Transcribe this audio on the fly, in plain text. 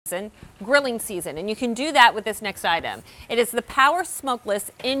season, grilling season. And you can do that with this next item. It is the Power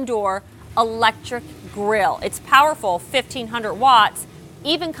Smokeless Indoor Electric Grill. It's powerful, 1,500 watts.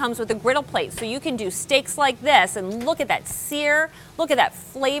 Even comes with a griddle plate, so you can do steaks like this, and look at that sear, look at that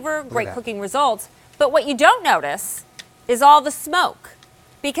flavor, great cooking results. But what you don't notice is all the smoke.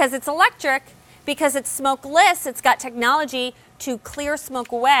 Because it's electric, because it's smokeless, it's got technology to clear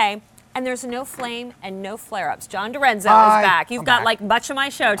smoke away, and there's no flame and no flare-ups. John Dorenzo is back. You've got like much of my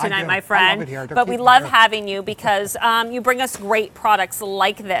show tonight, my friend. I love it here. But we love having you because you bring us great products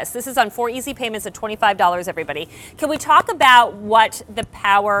like this. This is on 4 easy payments of $25, everybody. Can we talk about what the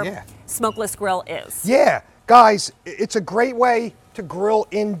Power Smokeless Grill is? Yeah, guys, it's a great way to grill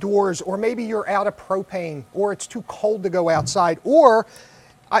indoors, or maybe you're out of propane, or it's too cold to go outside, or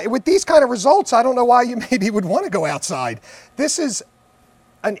with these kind of results, I don't know why you maybe would want to go outside. This is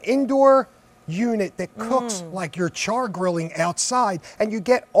an indoor unit that cooks like you're char grilling outside, and you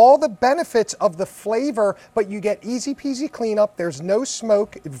get all the benefits of the flavor, but you get easy peasy cleanup. There's no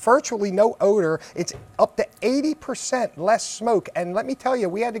smoke, virtually no odor. It's up to 80% less smoke. And let me tell you,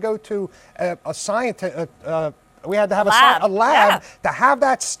 we had to go to a scientist, we had to have a lab to have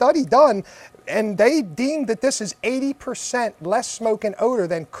that study done. And they deemed that this is 80% less smoke and odor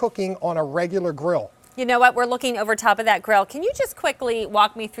than cooking on a regular grill. You know what? We're looking over top of that grill. Can you just quickly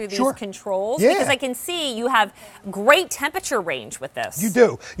walk me through these controls? Yeah. Because I can see you have great temperature range with this. You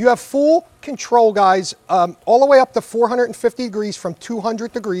do. You have full control, guys, all the way up to 450 degrees from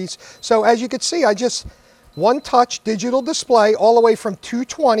 200 degrees. So as you can see, I just one touch digital display all the way from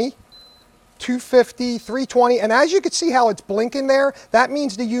 220, 250, 320, and as you can see how it's blinking there, that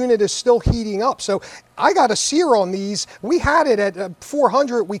means the unit is still heating up. So I got a sear on these. We had it at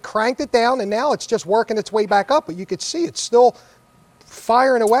 400, we cranked it down, and now it's just working its way back up, but you can see it's still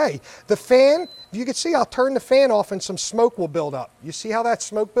firing away. The fan, you can see I'll turn the fan off and some smoke will build up. You see how that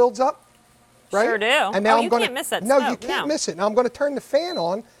smoke builds up? Right? Sure do. And now you can't miss that No, smoke. you can't miss it. Now I'm going to turn the fan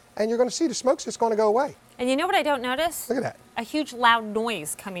on, and you're going to see the smoke's just going to go away. And you know what I don't notice? Look at that. A huge loud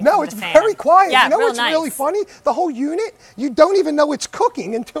noise coming No, from it's the fan. very quiet. Yeah, you know real what's nice. really funny? The whole unit, you don't even know it's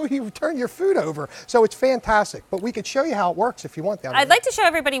cooking until you turn your food over. So it's fantastic. But we could show you how it works if you want that. I'd like to show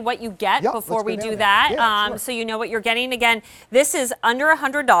everybody what you get before we do that, sure. so you know what you're getting. Again, this is under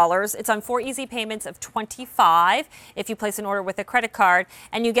 $100. It's on 4 easy payments of $25 if you place an order with a credit card,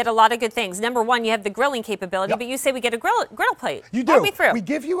 and you get a lot of good things. Number one, you have the grilling capability, but you say we get a griddle plate. You do. Walk me through. We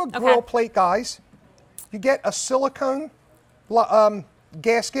give you a grill plate, guys. You get a silicone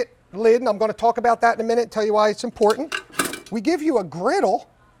gasket lid, and I'm going to talk about that in a minute, tell you why it's important. We give you a griddle,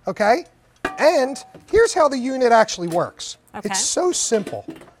 okay? And here's how the unit actually works. Okay. It's so simple.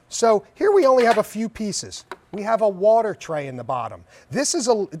 So here we only have a few pieces. We have a water tray in the bottom. This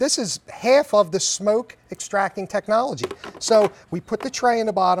is half of the smoke extracting technology. So we put the tray in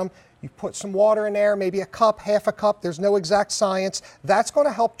the bottom. You put some water in there, maybe a cup, half a cup. There's no exact science. That's going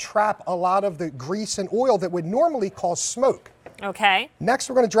to help trap a lot of the grease and oil that would normally cause smoke. Okay. Next,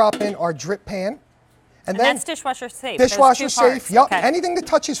 we're going to drop in our drip pan. And then that's dishwasher safe. Dishwasher safe, yep. Okay. Anything that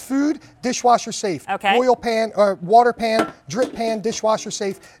touches food, dishwasher safe. Okay. Oil pan, or water pan, drip pan, dishwasher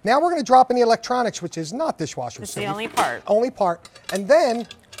safe. Now we're going to drop in the electronics, which is not dishwasher safe. It's the only part. Only part. And then,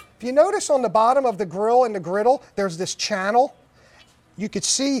 if you notice on the bottom of the grill and the griddle, there's this channel. You could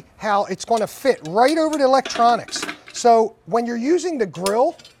see how it's going to fit right over the electronics. So when you're using the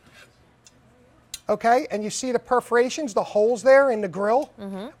grill, okay, and you see the perforations, the holes there in the grill,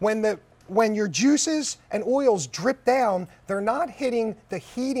 when your juices and oils drip down, they're not hitting the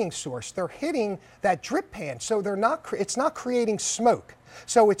heating source. They're hitting that drip pan, so it's not creating smoke.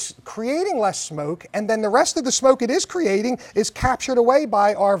 So it's creating less smoke, and then the rest of the smoke it is creating is captured away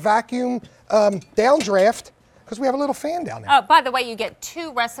by our vacuum downdraft, because we have a little fan down there. Oh, by the way, you get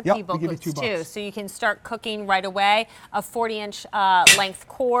 2 recipe booklets we give you 2 too, bucks. so you can start cooking right away. A 40-inch length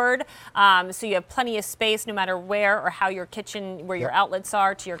cord, so you have plenty of space no matter where or how your kitchen, where your outlets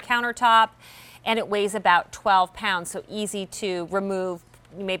are to your countertop. And it weighs about 12 pounds, so easy to remove,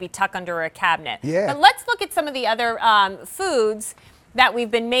 maybe tuck under a cabinet. Yeah. But let's look at some of the other foods that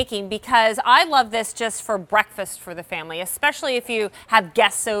we've been making, because I love this just for breakfast for the family, especially if you have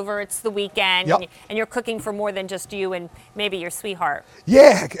guests over, it's the weekend, and you're cooking for more than just you and maybe your sweetheart.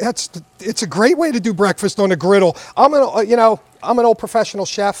 Yeah, it's a great way to do breakfast on a griddle. I'm an old professional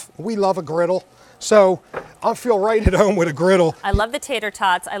chef. We love a griddle. So I feel right at home with a griddle. I love the tater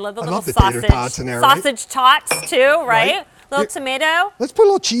tots. I love the little tater tots in there, sausage tots too, right? Little tomato. Let's put a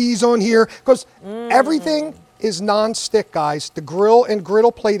little cheese on here, because everything is non-stick, guys. The grill and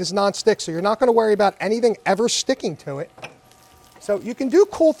griddle plate is non-stick, so you're not going to worry about anything ever sticking to it. So you can do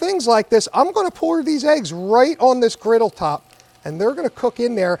cool things like this. I'm going to pour these eggs right on this griddle top. and they're going to cook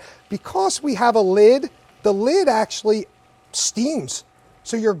in there. Because we have a lid, the lid actually steams.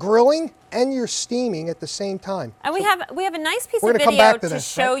 So you're grilling and you're steaming at the same time. And we have a nice piece We're of gonna come video back to to this,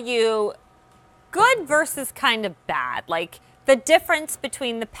 show right? you good versus kind of bad, like the difference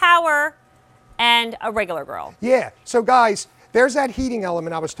between the Power and a regular grill. Yeah, so guys, there's that heating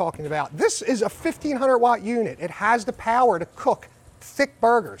element I was talking about. This is a 1500 watt unit. It has the power to cook thick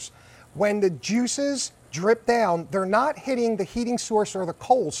burgers. When the juices drip down, they're not hitting the heating source or the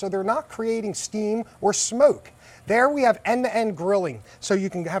coals, so they're not creating steam or smoke. There we have end-to-end grilling, so you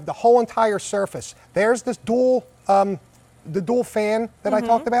can have the whole entire surface. There's this dual fan that I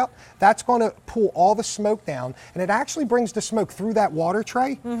talked about. That's going to pull all the smoke down, and it actually brings the smoke through that water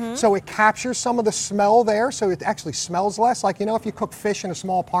tray, so it captures some of the smell there, so it actually smells less. Like, you know, if you cook fish in a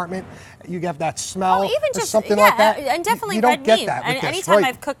small apartment, you have that smell or something like that. And definitely you red don't get meat. that with And this, anytime right.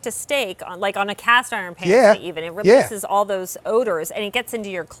 I've cooked a steak, like on a cast iron pan even, it releases all those odors and it gets into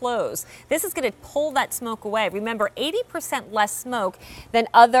your clothes. This is going to pull that smoke away. Remember, 80% less smoke than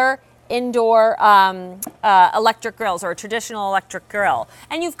other indoor electric grills or a traditional electric grill.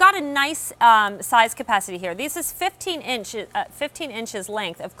 And you've got a nice size capacity here. This is 15 inches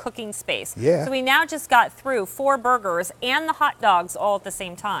length of cooking space. Yeah. So we now just got through 4 burgers and the hot dogs all at the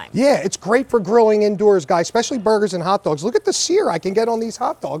same time. Yeah, it's great for grilling indoors, guys, especially burgers and hot dogs. Look at the sear I can get on these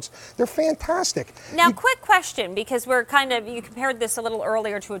hot dogs. They're fantastic. Now, quick question, because you compared this a little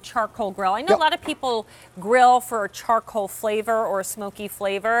earlier to a charcoal grill. I know a lot of people grill for a charcoal flavor or a smoky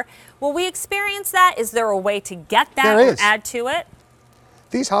flavor. Will we experience that? Is there a way to get that or add to it?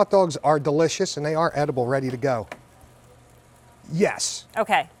 These hot dogs are delicious and they are edible, ready to go. Yes.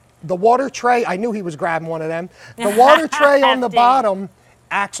 Okay. The water tray, I knew he was grabbing one of them. The water tray on the bottom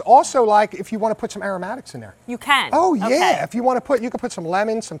acts also like if you want to put some aromatics in there. You can. Oh yeah, okay. if you want to you can put some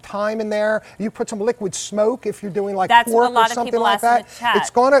lemon, some thyme in there. You put some liquid smoke if you're doing like That's pork what a lot or of something people like ask in that. the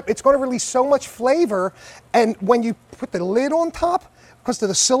chat. It's gonna release so much flavor, and when you put the lid on top, because of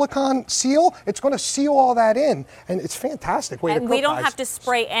the silicone seal, it's going to seal all that in, and it's a fantastic way to cook. And we don't guys. have to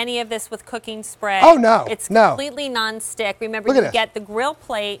spray any of this with cooking spray. Oh no, it's no. completely non-stick. Remember, Look at you this. get the grill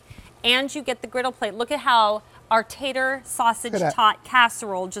plate and you get the griddle plate. Look at how our tater sausage tot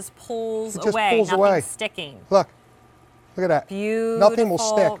casserole just pulls away. Pulls Nothing's away. sticking. Look at that. Beautiful Nothing will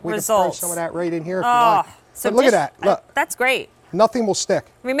stick. We results. can throw some of that right in here if you like. So but look at that. Look, that's great. nothing will stick.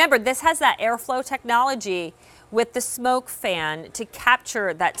 Remember, this has that airflow technology with the smoke fan to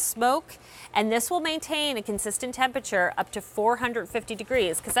capture that smoke, and this will maintain a consistent temperature up to 450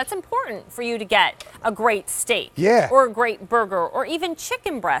 degrees, because that's important for you to get a great steak or a great burger or even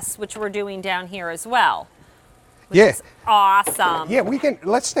chicken breasts, which we're doing down here as well. Which is awesome. Yeah,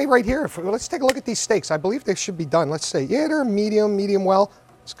 let's stay right here. Let's take a look at these steaks. I believe they should be done. Let's see. Yeah, they're medium well.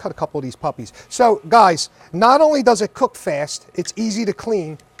 Let's cut a couple of these puppies. So guys, not only does it cook fast, it's easy to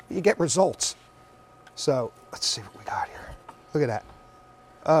clean, but you get results. So let's see what we got here. Look at that.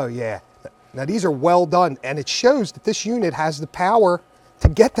 Oh yeah. Now these are well done, and it shows that this unit has the power to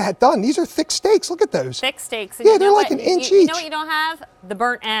get that done. These are thick steaks. Look at those. Thick steaks. And yeah, they're like an inch each. You know what you don't have? The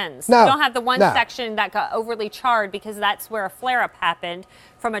burnt ends. No. You don't have the one section that got overly charred, because that's where a flare-up happened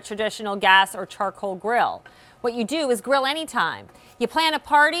from a traditional gas or charcoal grill. What you do is grill anytime. You plan a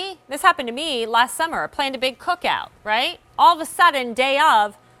party. This happened to me last summer. I planned a big cookout, right? All of a sudden, day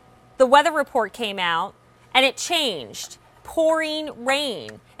of, the weather report came out and it changed. Pouring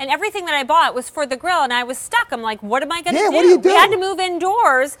rain. And everything that I bought was for the grill, and I was stuck. I'm like, what am I going to do? What do you do? We had to move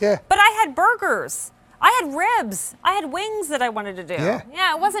indoors, Yeah. but I had burgers. I had ribs. I had wings that I wanted to do.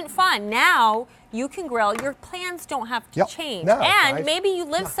 Yeah, it wasn't fun. Now you can grill. Your plans don't have to change. No, and guys. maybe you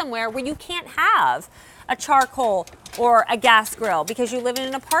live somewhere where you can't have a charcoal or a gas grill because you live in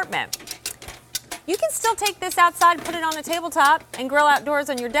an apartment. You can still take this outside, put it on a tabletop, and grill outdoors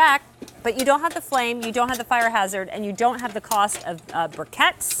on your deck, but you don't have the flame, you don't have the fire hazard, and you don't have the cost of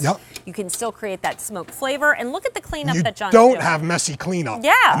briquettes. Yep. You can still create that smoke flavor, and look at the cleanup that John's You doing. don't have messy cleanup.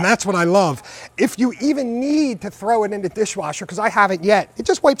 Yeah. And that's what I love. If you even need to throw it in the dishwasher, because I haven't yet, it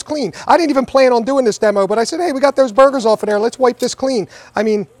just wipes clean. I didn't even plan on doing this demo, but I said, hey, we got those burgers off of there. Let's wipe this clean. I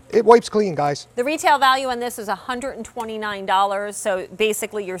mean, it wipes clean, guys. The retail value on this is $129, so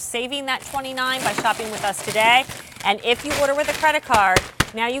basically you're saving that $29 by shopping with us today. And if you order with a credit card,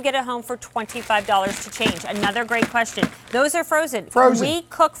 now you get it home for $25 to change. Another great question. Those are frozen. Frozen. Can we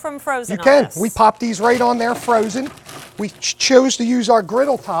cook from frozen You can. on this? We pop these right on there frozen. We chose to use our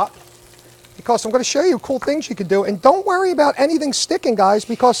griddle top because I'm going to show you cool things you can do. And don't worry about anything sticking, guys,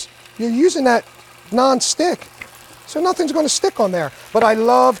 because you're using that non-stick. So nothing's going to stick on there. But I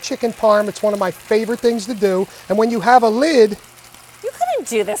love chicken parm. It's one of my favorite things to do. And when you have a lid, you could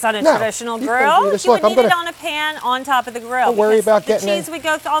couldn't do this on a No, traditional you couldn't do grill. this. You Look, would I'm need it gonna- on a pan on top of the grill. Don't worry because about the getting cheese in- would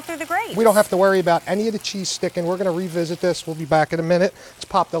go all through the grate. We don't have to worry about any of the cheese sticking. We're going to revisit this. We'll be back in a minute. Let's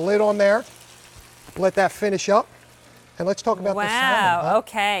pop the lid on there. Let that finish up. And let's talk about the salmon. Wow, huh?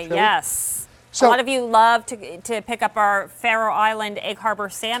 okay, Shall we? yes. So- a lot of you love to pick up our Faroe Island Egg Harbor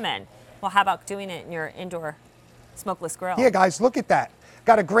salmon. Well, how about doing it in your indoor smokeless grill? Yeah, guys, look at that.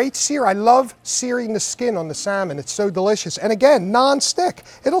 Got a great sear. I love searing the skin on the salmon. It's so delicious. And again, non-stick.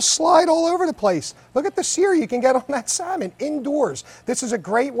 It'll slide all over the place. Look at the sear you can get on that salmon indoors. This is a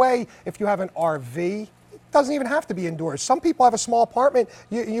great way if you have an RV. It doesn't even have to be indoors. Some people have a small apartment.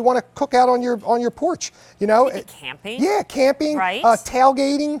 You want to cook out on your porch. You know, Maybe camping. Yeah, camping. Right.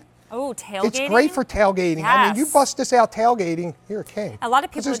 Tailgating. Oh, tailgating. It's great for tailgating. I mean, you Yes. bust this out tailgating, you're a king. A lot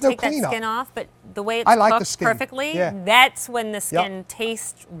of 'Cause people there's would take no that cleanup. skin off, but the way it's I like the cooked skin. perfectly, Yeah. that's when the skin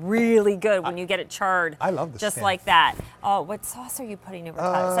tastes really good, when you get it charred. I love the just skin. like that. Oh, what sauce are you putting over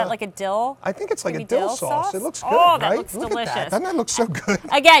top? Is that like a dill? I think it's like Maybe a dill sauce. It looks good, Oh, right? that looks Look delicious. At that. Doesn't that look so good?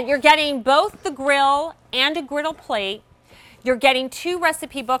 Again, you're getting both the grill and a griddle plate. You're getting 2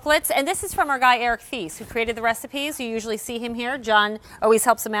 recipe booklets, and this is from our guy Eric Thies, who created the recipes. You usually see him here. John always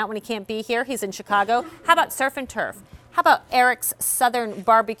helps him out when he can't be here. He's in Chicago. How about surf and turf? How about Eric's Southern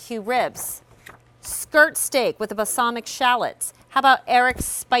barbecue ribs? Skirt steak with the balsamic shallots. How about Eric's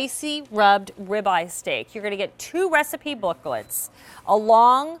spicy rubbed ribeye steak? You're going to get 2 recipe booklets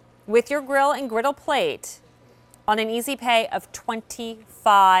along with your grill and griddle plate on an easy pay of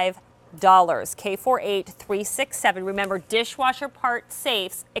 $25. K48367. Remember, dishwasher part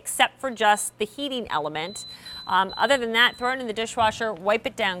safes except for just the heating element. Other than that, throw it in the dishwasher, wipe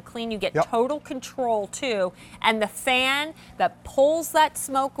it down clean. You get Yep. total control too. And the fan that pulls that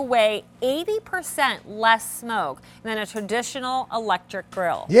smoke away, 80% less smoke than a traditional electric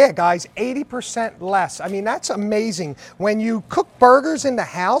grill. Yeah, guys, 80% less. I mean, that's amazing. When you cook burgers in the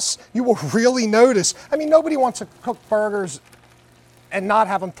house, you will really notice. I mean, nobody wants to cook burgers and not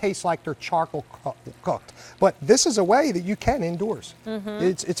have them taste like they're charcoal cooked. But this is a way that you can indoors.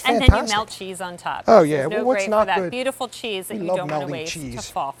 It's And fantastic. then you melt cheese on top. Oh, This yeah. is Well, no what's great not for that good? beautiful cheese that We you love don't want to melting waste cheese.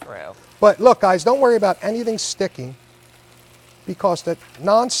 to fall through. But look, guys, don't worry about anything sticking because the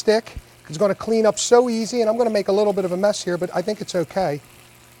non-stick is going to clean up so easy. And I'm going to make a little bit of a mess here, but I think it's okay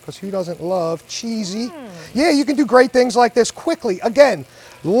because who doesn't love cheesy? Yeah, you can do great things like this quickly. Again,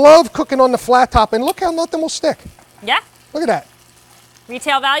 love cooking on the flat top. And look how nothing will stick. Yeah. Look at that.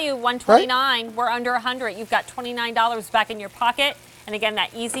 Retail value $129. We're under $100. You've got $29 back in your pocket. And again, that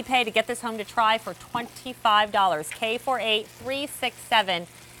easy pay to get this home to try for $25. K48367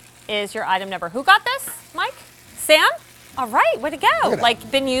 is your item number. Who got this, Mike? Sam? All right, way to go. Look at that.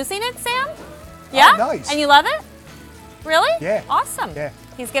 Like, been using it, Sam? Yeah? nice. And you love it? Really? Yeah. Awesome. Yeah.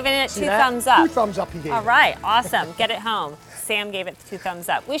 He's giving it See 2 that? thumbs up. 2 thumbs up he gave All it. right, awesome. Get it home. Sam gave it 2 thumbs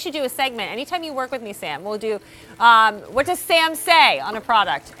up. We should do a segment. Anytime you work with me, Sam, we'll do what does Sam say on a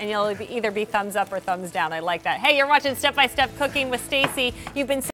product? And you'll either be thumbs up or thumbs down. I like that. Hey, you're watching Step by Step Cooking with Stacy. You've been